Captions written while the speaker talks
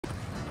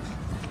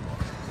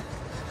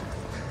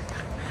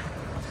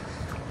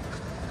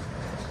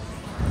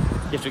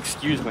You have to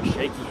excuse my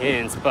shaky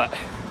hands, but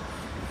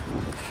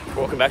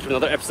welcome back to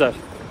another episode.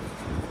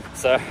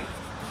 So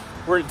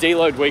we're in a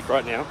deload week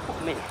right now.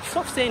 I mean,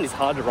 soft sand is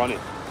hard to run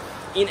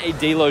in a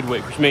deload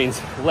week, which means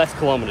less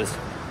kilometers.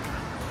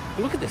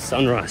 Look at this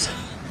sunrise.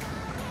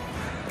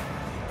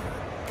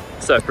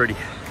 So pretty.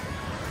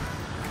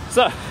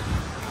 So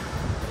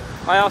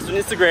I asked on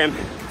Instagram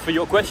for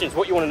your questions,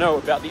 what you want to know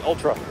about the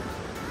Ultra.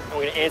 I'm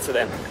going to answer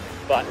them,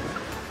 but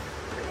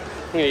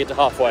I'm going to get to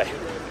halfway.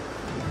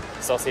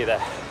 So I'll see you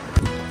there.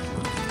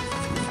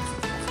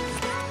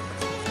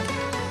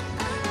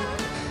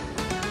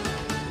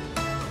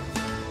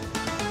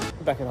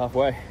 Back at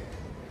halfway.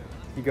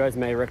 You guys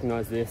may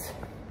recognize this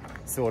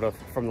sort of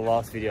from the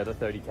last video, the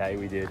 30K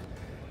we did.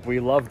 We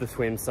love the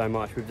swim so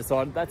much, we've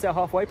decided that's our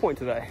halfway point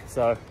today.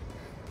 So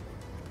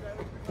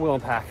we'll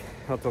unpack.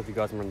 I'll talk to you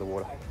guys when we're in the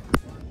water.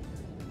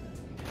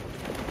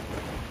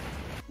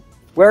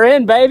 We're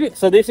in, baby.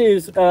 So this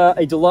is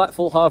a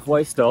delightful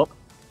halfway stop.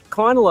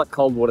 Kind of like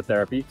cold water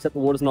therapy, except the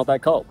water's not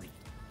that cold.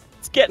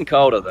 It's getting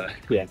colder though.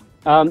 Yeah.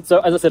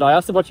 So as I said, I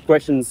asked a bunch of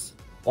questions.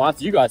 I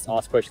asked you guys to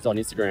ask questions on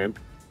Instagram.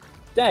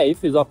 Dave,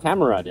 who's off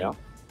camera right now,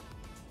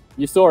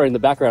 you saw her in the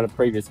background of the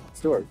previous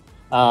story.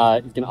 He's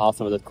going to ask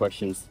some of those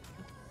questions.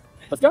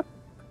 Let's go.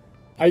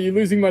 Are you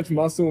losing much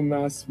muscle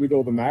mass with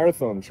all the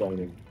marathon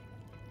training?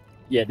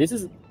 Yeah, this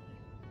is...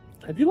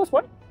 Have you lost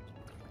weight?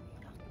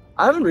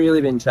 I haven't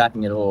really been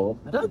tracking at all.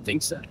 I don't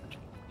think so.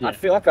 Yeah. I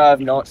feel like I've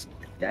not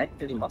gained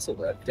any muscle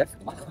work,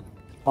 definitely.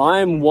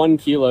 I'm 1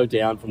 kilo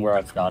down from where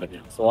I started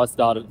now. So I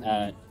started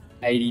at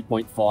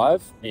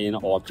 80.5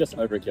 and just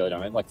over a kilo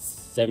down. I'm like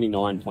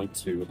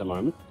 79.2 at the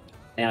moment.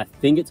 And I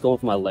think it's gone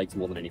for my legs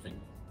more than anything.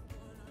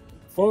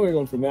 Following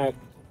on from that,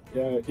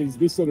 is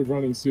this sort of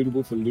running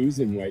suitable for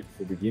losing weight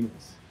for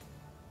beginners?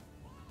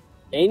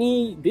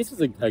 This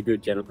is a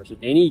good general question.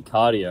 Any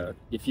cardio,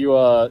 if you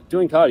are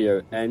doing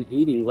cardio and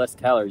eating less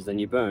calories than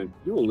you burn,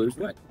 you will lose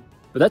weight.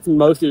 But that's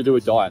mostly to do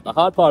with diet. The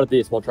hard part of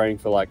this while training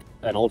for like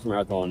an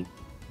ultramarathon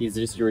is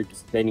just you're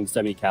spending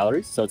so many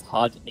calories, so it's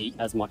hard to eat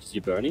as much as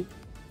you're burning.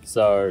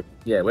 So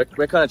Yeah, we're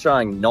kind of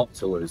trying not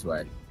to lose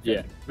weight.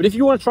 yeah. But if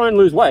you want to try and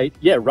lose weight,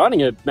 yeah,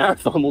 running a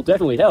marathon will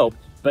definitely help,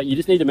 but you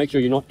just need to make sure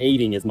you're not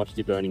eating as much as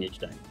you're burning each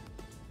day.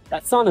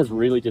 That sun has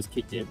really just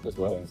kicked in as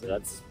well, so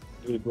that's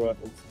doing it right.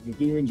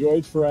 Do you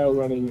enjoy trail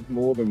running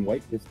more than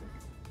weightlifting?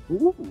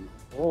 Ooh.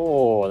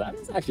 Oh, that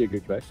is actually a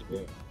good question. Yeah.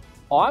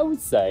 I would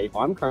say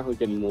I'm currently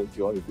getting more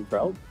joy from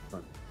trail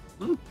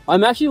running.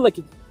 I'm actually like,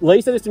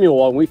 Lee said this to me a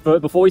while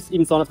before we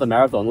even signed up for the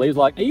marathon. Lee was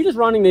like, are you just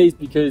running these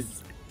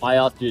because I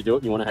asked you to do it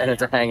and you want to hang out?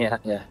 To hang out,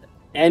 yeah.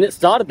 And it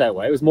started that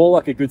way. It was more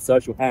like a good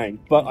social hang.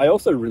 But I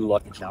also really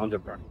like the challenge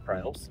of running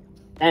trails.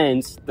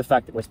 And the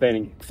fact that we're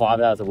spending 5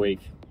 hours a week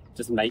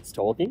just mates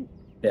talking.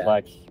 Yeah.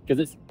 Like, because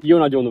it's you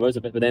and I doing the most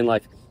of it, but then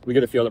like we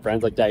got a few other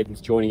friends like Dave who's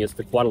joining us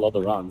for quite a lot of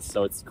the runs.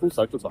 So it's cool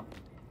social time.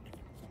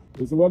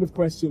 There's a lot of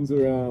questions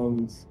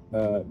around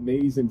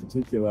knees in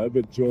particular,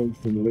 but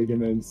joints and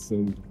ligaments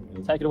and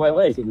Take it away,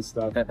 Lee. sort of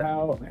stuff.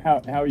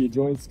 How are your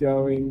joints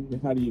going?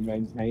 How do you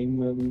maintain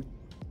them?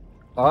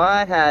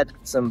 I had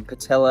some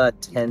patella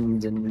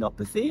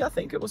tendinopathy, I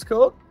think it was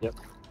called. Yep.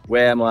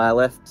 Where my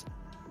left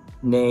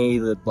knee,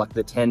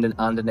 the tendon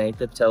underneath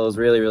the patella was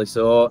really, really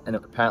sore, and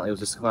apparently it was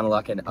just kind of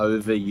like an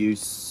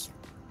overuse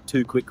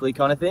too quickly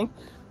kind of thing.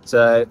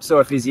 So saw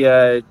a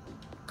physio,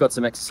 got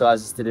some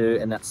exercises to do,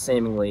 and that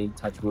seemingly,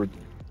 touch wood,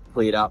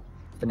 cleared up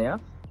for now.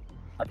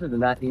 Other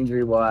than that,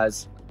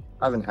 injury-wise,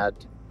 I haven't had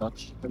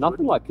much. But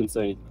nothing like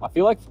concerning. I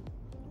feel like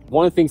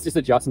one of the things just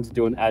adjusting to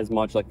doing as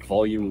much like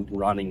volume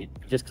running,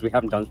 just because we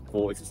haven't done it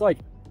before, it's just like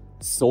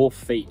sore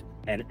feet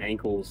and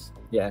ankles.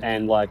 Yeah.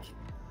 And like,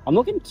 I'm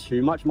not getting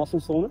too much muscle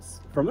soreness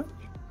from it.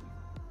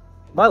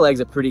 My legs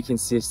are pretty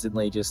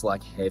consistently just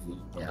like heavy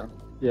now.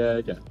 Yeah,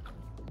 okay.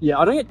 Yeah,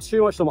 I don't get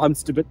too much, I'm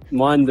stupid.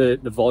 Mind the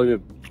volume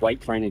of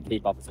weight training to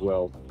keep up as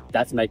well.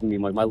 That's making me,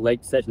 my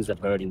leg sessions are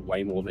hurting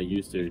way more than they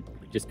used to,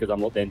 just because I'm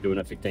not then doing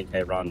a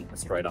 15K run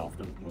straight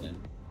after. Yeah.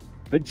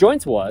 But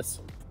joints wise,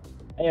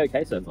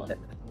 okay so far.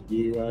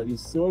 You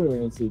sort of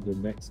answered the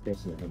next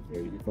question I had for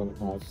you.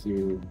 If I asked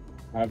you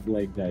have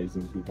leg days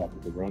and keep up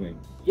with the running.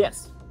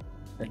 Yes.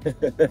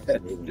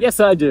 Yes,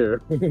 I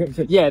do.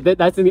 Yeah,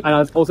 that's the thing. And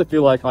I also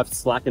feel like I've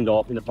slackened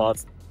off in the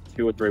past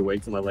 2 or 3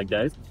 weeks on my leg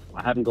days.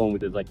 I haven't gone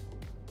with it, like,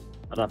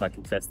 I don't know if I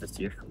confess this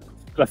to you,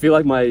 but I feel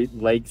like my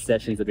leg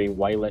sessions are being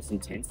way less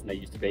intense than they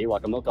used to be.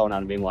 Like, I'm not going out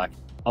and being like,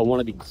 I want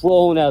to be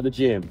crawling out of the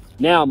gym.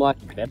 Now I'm like,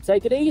 you better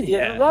take it easy.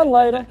 Yeah. Run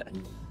later.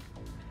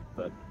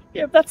 But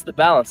Yeah, that's the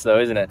balance though,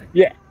 isn't it?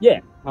 yeah,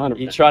 100%.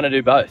 You're trying to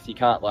do both. You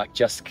can't like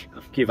just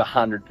give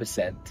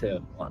 100% to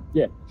one.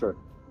 Yeah, true.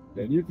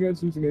 And you've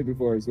mentioned to me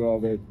before as well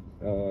that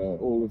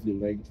all of your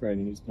leg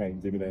training is paying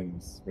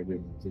dividends when you're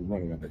sort of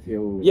running up a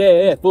hill.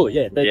 Yeah, fully.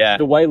 Yeah. Yeah.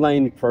 The way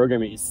lane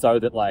programming is so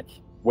that like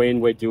when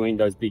we're doing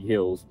those big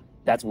hills,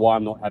 that's why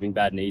I'm not having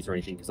bad knees or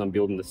anything, because I'm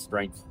building the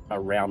strength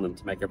around them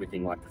to make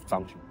everything like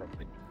function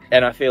properly.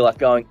 And I feel like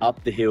going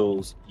up the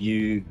hills,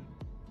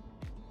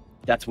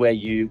 that's where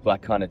you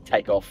like kind of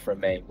take off from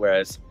me.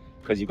 Whereas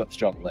because you've got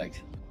strong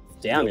legs.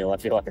 downhill, I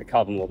feel like I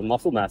cover more. The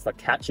muscle mass, like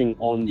catching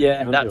on.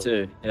 Yeah, downhill. that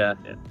too. Yeah.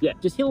 Yeah,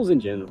 just hills in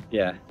general.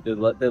 Yeah. The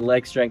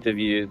leg strength of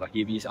you, like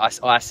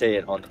I see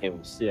it on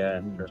hills.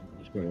 Yeah.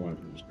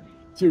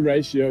 What's your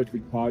ratio to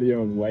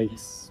cardio and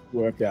weights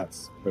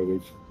workouts per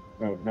week?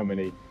 How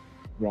many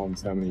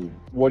runs? How many?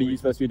 What are you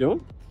supposed to be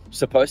doing?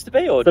 Supposed to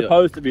be, or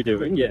Supposed to be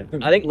doing, yeah.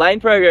 I think Lane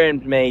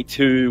programmed me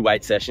 2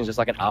 weight sessions, just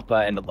like an upper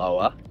and a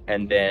lower,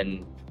 and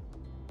then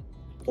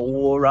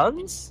 4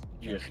 runs.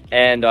 Yeah.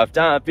 And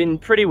I've been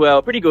pretty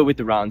good with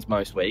the runs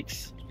most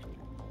weeks.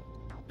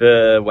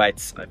 The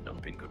weights I've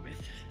not been good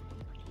with.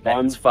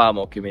 I'm far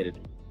more committed.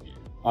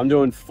 I'm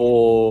doing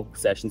 4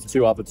 sessions,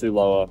 2 upper, 2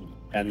 lower,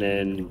 and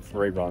then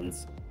 3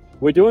 runs.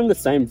 We're doing the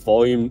same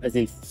volume, as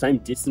in same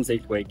distance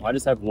each week. I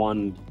just have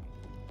one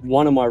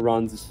of my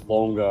runs is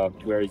longer,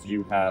 whereas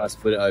you have I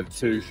split it over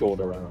 2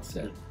 shorter runs.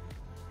 Yeah.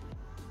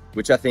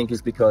 Which I think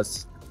is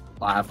because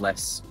I have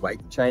less weight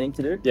training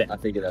to do. Yeah. I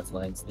figure that's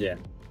Lane's. Yeah.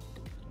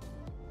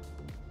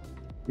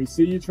 We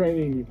see you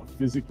training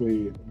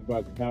physically,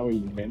 but how are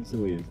you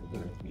mentally? Is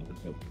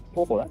the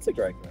Oh, that's a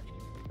great question.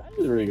 That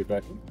is a really good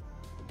question.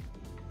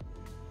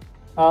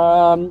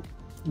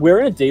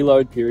 We're in a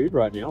deload period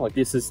right now. Like,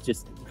 this has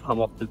just come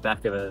off the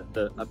back of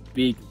a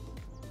big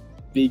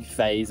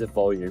phase of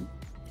volume.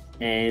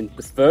 And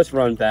this first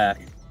run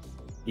back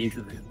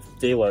into the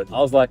deload,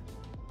 I was like,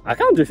 I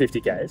can't do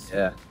 50 Ks.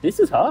 Yeah. This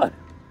is hard.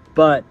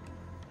 But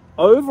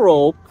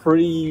overall,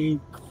 pretty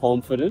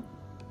confident.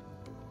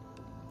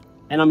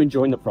 And I'm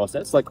enjoying the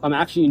process. Like, I'm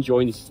actually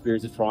enjoying this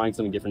experience of trying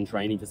something different,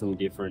 training for something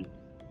different.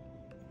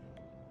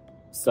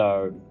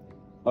 So,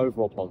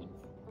 overall positive.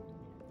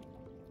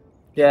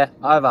 Yeah,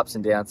 I have ups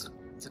and downs.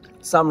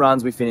 Some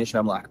runs we finish and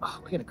I'm like, oh,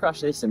 we're going to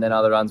crush this. And then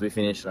other runs we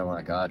finish and I'm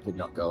like, oh, I could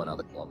not go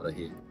another kilometre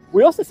here.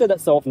 We also said that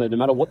so often, though, no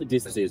matter what the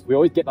distance is, we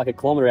always get like a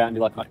kilometre out and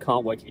be like, I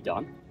can't wait to be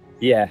done.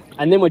 Yeah.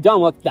 And then we're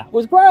done, we're like, that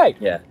was great.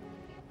 Yeah.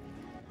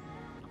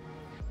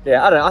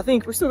 Yeah, I don't know. I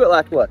think we've still got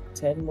like, what,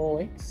 10 more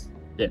weeks?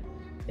 Yeah.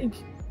 I think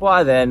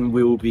by then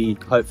we will be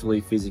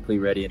hopefully physically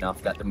ready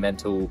enough that the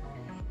mental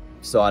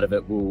side of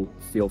it will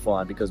feel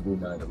fine because we'll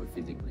know that we're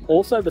physically.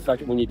 Also, the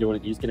fact that when you're doing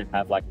it, you're just going to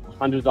have like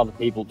hundreds of other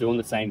people doing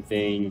the same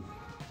thing.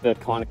 The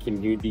kind of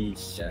community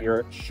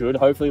spirit should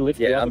hopefully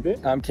lift you up a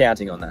bit. I'm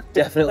counting on that.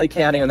 Definitely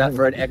counting on that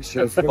for an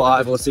extra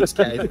 5 or 6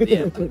 K at the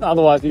end.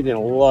 Otherwise, you're in a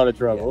lot of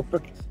trouble.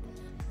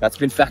 That's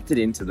been factored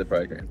into the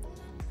program.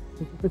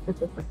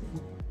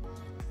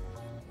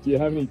 Do you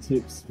have any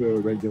tips for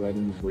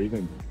regulating your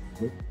breathing?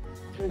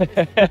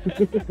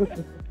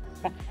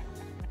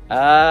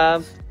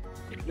 No,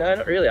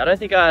 not really. I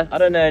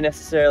don't know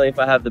necessarily if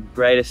I have the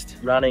greatest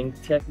running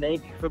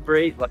technique for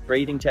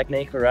breathing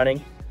technique for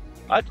running.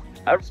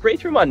 I breathe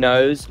through my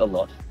nose a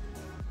lot.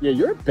 Yeah,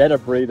 you're a better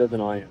breather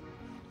than I am.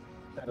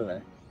 I don't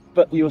know.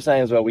 But you were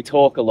saying as well, we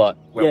talk a lot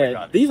when we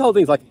run. These whole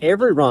things, like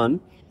every run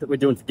that we're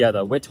doing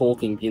together, we're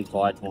talking the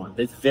entire time.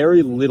 There's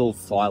very little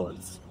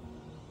silence.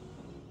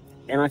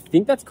 And I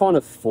think that's kind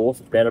of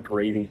forced better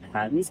breathing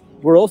patterns.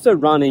 We're also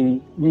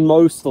running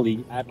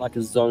mostly at like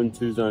a zone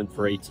 2, zone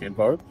 3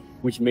 tempo,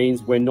 which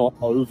means we're not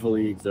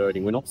overly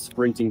exerting. We're not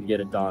sprinting to get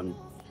it done.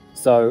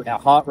 So our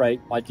heart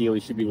rate ideally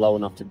should be low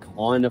enough to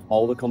kind of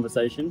hold a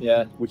conversation.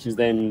 Yeah. Which is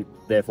then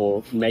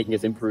therefore making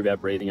us improve our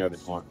breathing over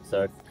time.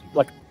 So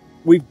like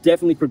we've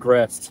definitely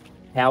progressed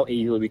how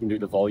easily we can do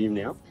the volume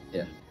now.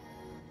 Yeah.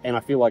 And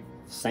I feel like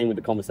same with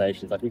the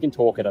conversations. Like we can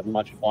talk at a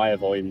much higher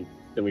volume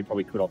than we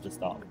probably could off the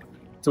start.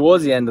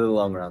 Towards the end of the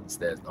long runs,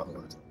 there's not a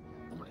lot.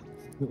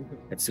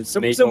 It's just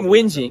some Me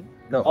whinging.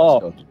 No.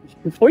 Oh,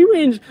 we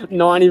win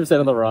 90%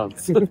 of the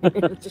runs.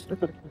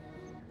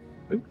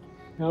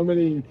 How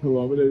many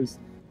kilometers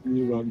do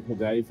you run per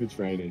day for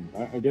training?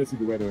 I guess a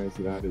good way to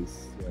answer that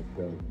is like,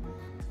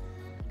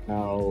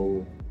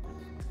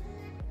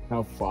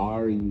 how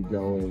far are you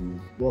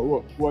going?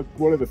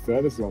 What are the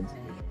furthest ones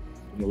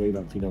in the lead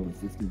up to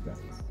 50 days?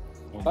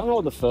 I don't know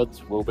what the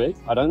furthest will be.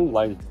 I don't think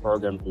Lane's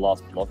programmed the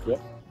last block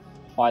yet.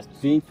 I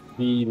think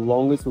the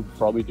longest we'll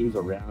probably do is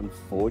around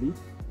 40.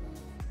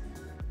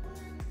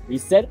 He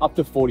said up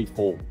to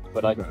 44,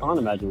 but I can't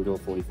imagine we'll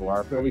do a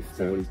 44. Probably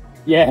 40.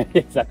 Yeah,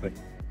 exactly.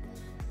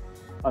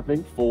 I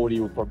think 40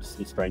 will probably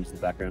be strange in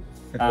the background.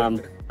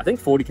 I think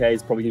 40K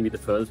is probably going to be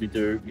the furthest we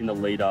do in the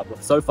lead up.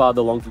 So far,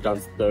 the longest we've done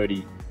is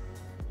 30.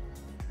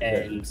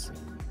 And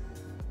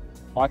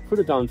I could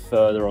have done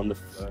further on the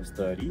first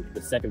 30.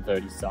 The second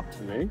 30 sucked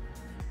to me.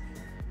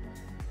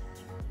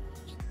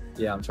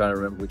 Yeah, I'm trying to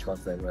remember which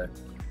ones they were.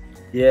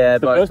 Yeah,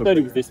 the first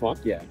 30 was this one.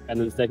 Yeah. And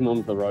then the second one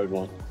was the road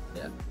one.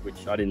 Yeah.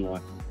 Which I didn't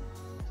like.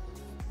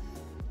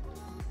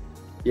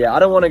 Yeah, I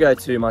don't want to go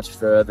too much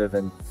further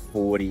than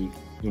 40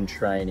 in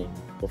training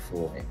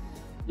beforehand.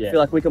 Yeah. I feel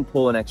like we can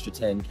pull an extra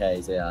 10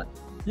 Ks out.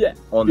 Yeah.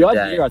 On the day.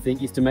 idea, I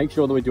think, is to make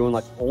sure that we're doing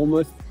like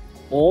almost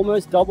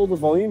double the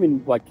volume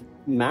in like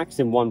max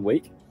in 1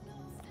 week.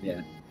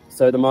 Yeah.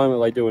 So at the moment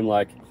we're doing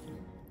like,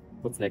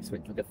 what's next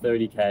week? Like a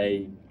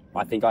 30K.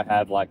 I think I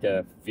have like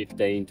a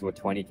 15 to a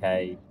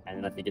 20K, and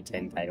then I think a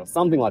 10K or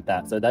something like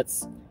that. So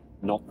that's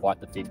not quite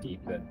the 50,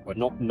 but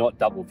not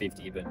double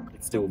 50, but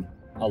it's still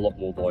a lot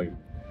more volume.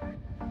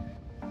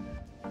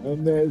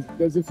 And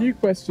there's a few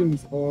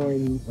questions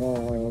on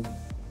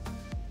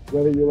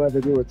whether you'll ever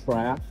do a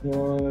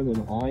triathlon,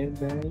 an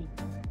Ironman.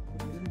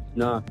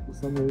 No,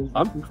 Some of those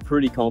I'm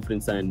pretty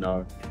confident saying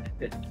no.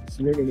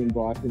 swimming and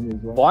biking as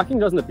well. Biking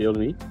doesn't appeal to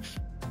me.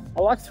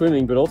 I like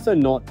swimming, but also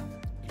not.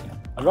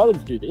 I'd rather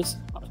do this.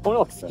 I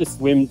want to just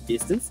swim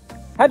distance.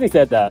 Having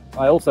said that,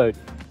 I also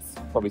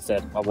probably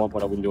said at one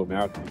point I wouldn't do a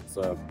marathon.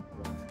 So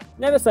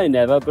never say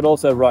never, but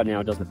also right now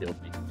it doesn't appeal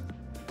to me.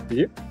 Do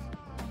you?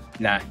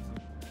 No,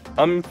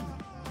 I'm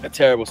a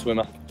terrible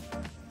swimmer,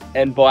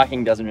 and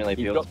biking doesn't really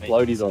You've appeal got to me.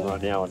 floaties on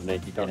right now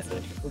underneath. You can't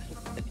see.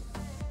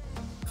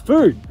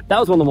 Food. That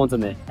was one of the ones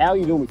in there. How are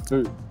you doing with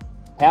food?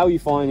 How are you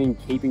finding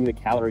keeping the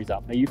calories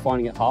up? Are you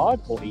finding it hard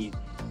or easy?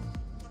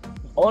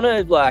 On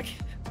a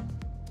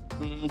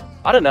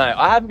I don't know.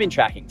 I haven't been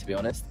tracking, to be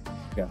honest.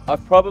 Yeah.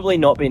 I've probably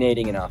not been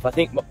eating enough. I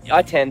think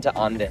I tend to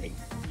undereat.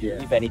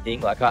 Yeah. If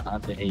anything, I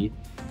undereat,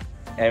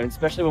 and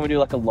especially when we do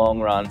like a long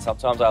run,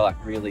 sometimes I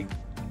really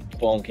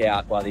bonk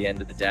out by the end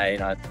of the day,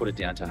 and I put it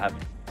down to having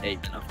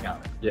eaten enough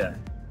calories.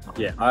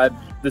 Yeah. I'm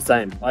the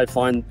same. I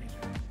find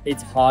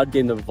it's hard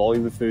getting the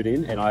volume of food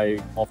in, and I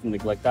often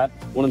neglect that.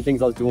 One of the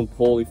things I was doing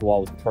poorly for a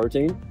while was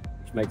protein,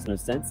 which makes no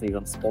sense, seeing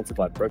I'm sponsored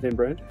by a protein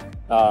brand.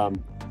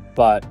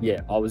 But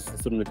yeah, I was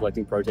sort of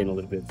neglecting protein a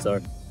little bit. So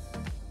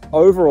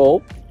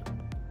overall,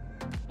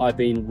 I've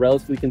been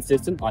relatively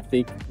consistent. I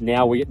think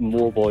now we get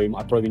more volume.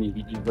 I probably need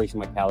to be increasing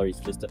my calories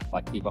just to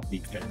keep up the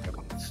expenditure.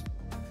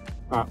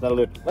 All right, that'll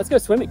do it. Let's go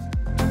swimming.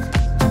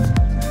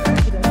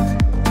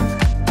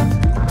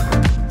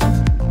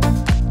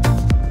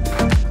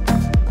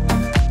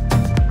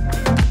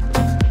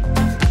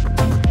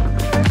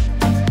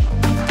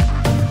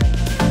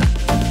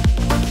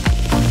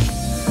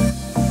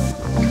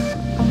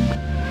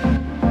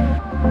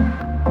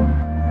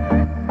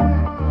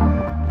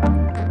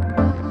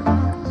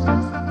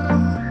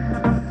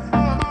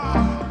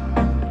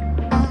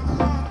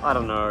 I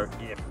don't know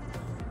if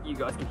you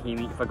guys can hear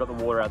me if I got the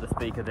water out of the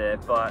speaker there,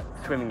 but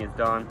swimming is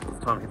done.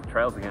 It's time to hit the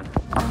trails again.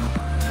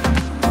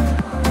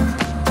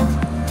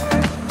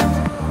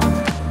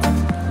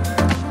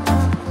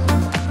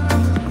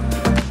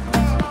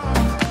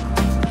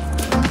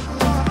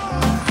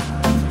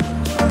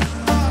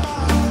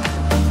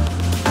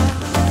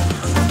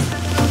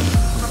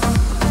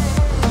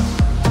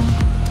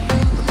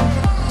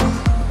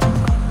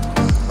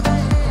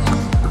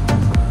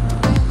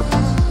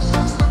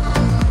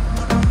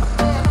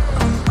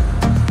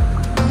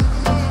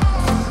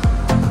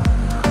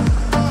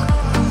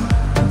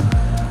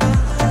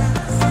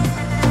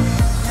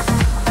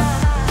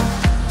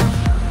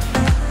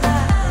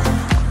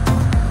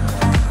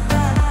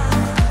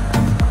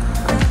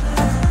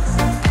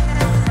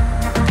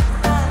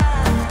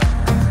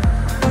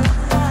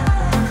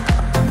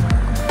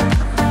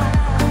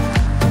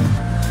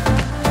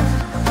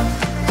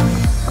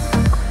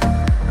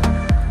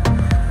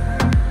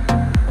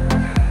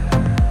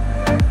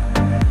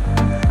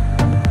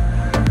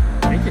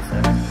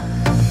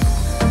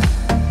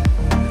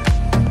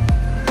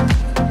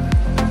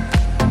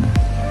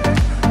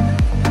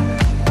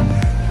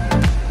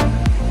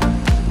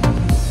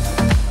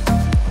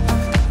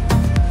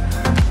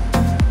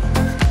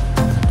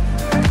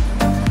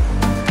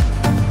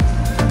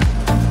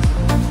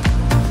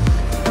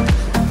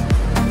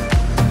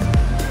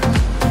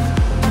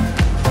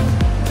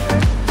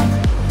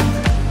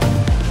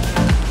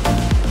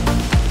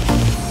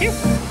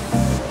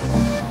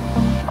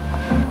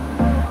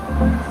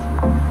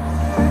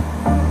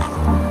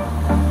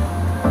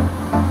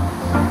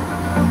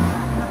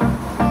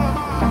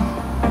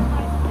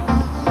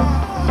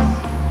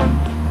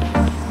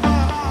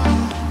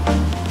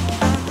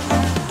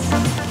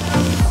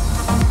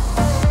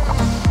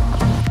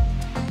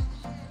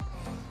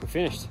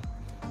 Finished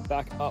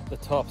back up the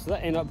top, so that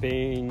ended up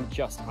being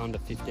just under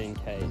 15 Ks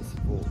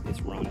for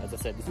this run. As I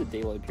said, this is a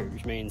deload period,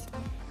 which means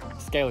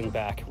scaling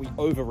back. We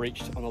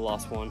overreached on the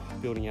last one,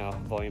 building our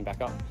volume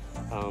back up.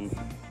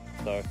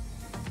 So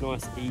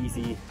nice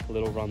easy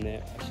little run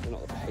there. Actually,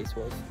 not what the pace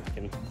was. I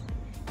can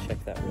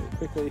check that really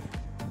quickly.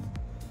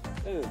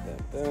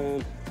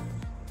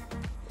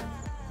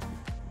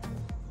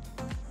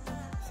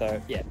 So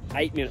yeah,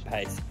 8-minute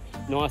pace,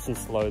 nice and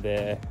slow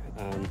there.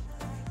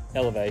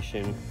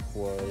 Elevation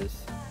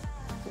was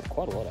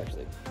quite a lot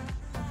actually.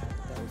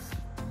 That was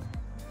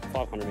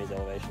 500 meters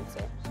elevation,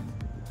 so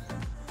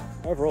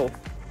overall,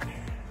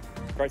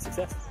 great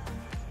success.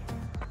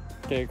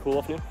 Gonna cool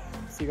off now.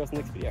 See you guys in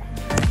the next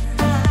video.